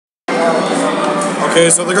Okay,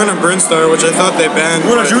 so they're going to Brinstar, which I thought they banned.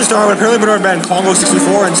 We're going to Juice Star, but apparently we're going to ban Congo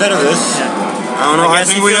 64 instead of this. I don't know. I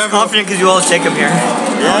think we have confident because you always take him here.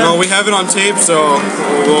 Yeah. No, we have it on tape, so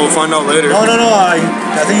we'll find out later. No. I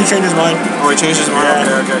think he changed his mind. Oh, he changed his mind.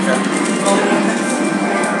 Yeah. Okay.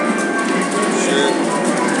 Shit.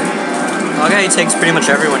 Okay, he takes pretty much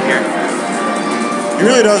everyone here. He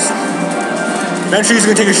really does. Eventually he's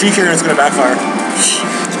going to take a Sheik here and it's going to backfire.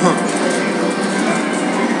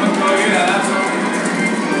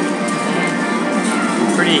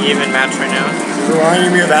 Pretty even match right now. He's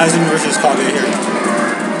reminding me of Azin versus Kage here.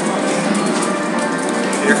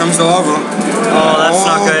 Here comes the lava. Oh, that's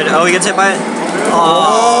not good. Oh, he gets hit by it.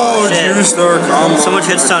 Oh, shit. Juice Star combo. So much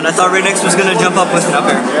hit stun. I thought Raynex was going to jump up with an up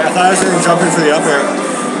air. Yeah, I thought I was going to jump in for the up air.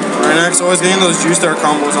 Raynex always getting those Juice Star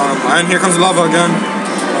combos on him. And here comes lava again.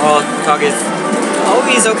 Oh, Kage's. Oh,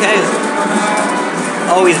 he's okay.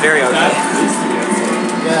 Oh, he's very okay.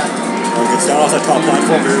 Oh, gets down off that top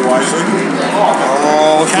platform very wisely.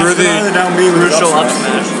 Oh, through the crucial up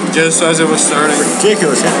smash. Just as it was starting.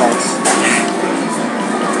 Ridiculous hitbox.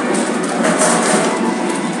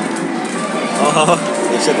 Oh,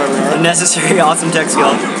 unnecessary awesome tech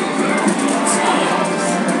skill.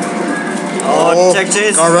 Oh, tech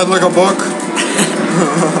chase. Got read like a book.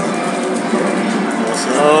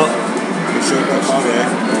 Oh. Good shot by Kage.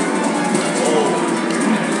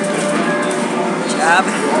 Jab.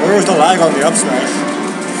 Where was the lag on the up smash?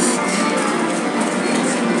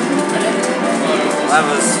 That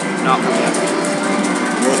was not coming up.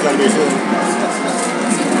 There's got to be a feeling.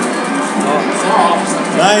 Oh.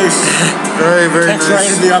 Nice. Very nice. Right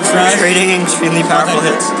into the up smash. Trading extremely powerful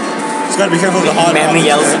hits. Just got to be careful of the hot. Manly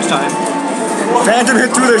yells each time. Phantom hit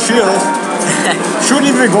through the shield. Shouldn't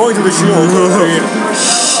even be going through the shield.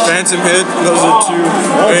 Phantom hit. Those are two.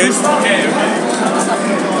 Okay.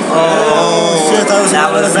 Oh shit!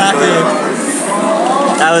 That was a back aim.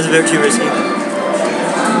 That was a bit too risky.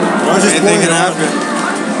 Anything can happen.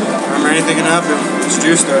 Remember, anything can happen. It's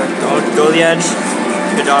Juice Star. Go to the edge.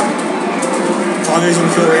 Good job. Kage's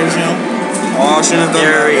in kill range now. Oh, I shouldn't have done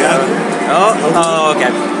that. There we go. Oh,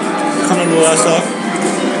 okay. Coming to the last off.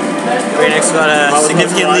 Raynex got a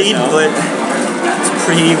significant lead, but it's a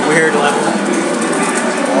pretty weird level.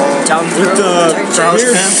 Down through.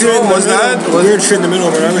 Weird shit was that? Weird shit in the middle,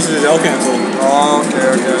 but I remember this is L cancel. Oh, okay,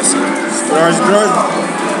 I see.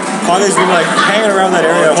 Kage's been like hanging around that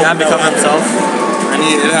area. Jab become himself. And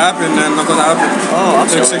it happened, and look what happened. Oh,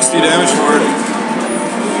 took 60 damage for it.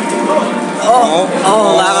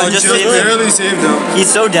 Lava just saved him. Barely saved him. He's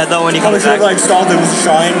so dead though when he comes back. Like stalled him,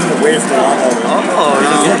 shine, and waited for the lava. Oh,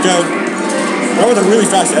 it worked out. That was a really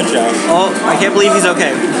fast edge dash. Oh, I can't believe he's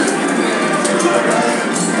okay.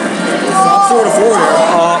 Flop forward to forward air.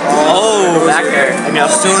 Oh, back air.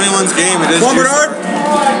 It's still anyone's game. It is. Come on, Bernard!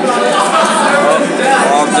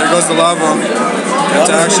 Oh, there goes the lava. It's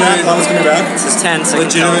actually. Lava's coming back. This is tense.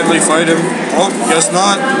 Legitimately fight him. Oh, guess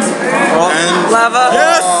not. And lava.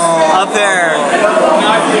 Yes! Up air.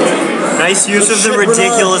 Nice use of the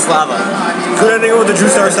ridiculous lava. Good ending with the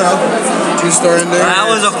Juice Star style. Juice Star ending. That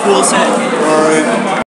was a cool set. Alright.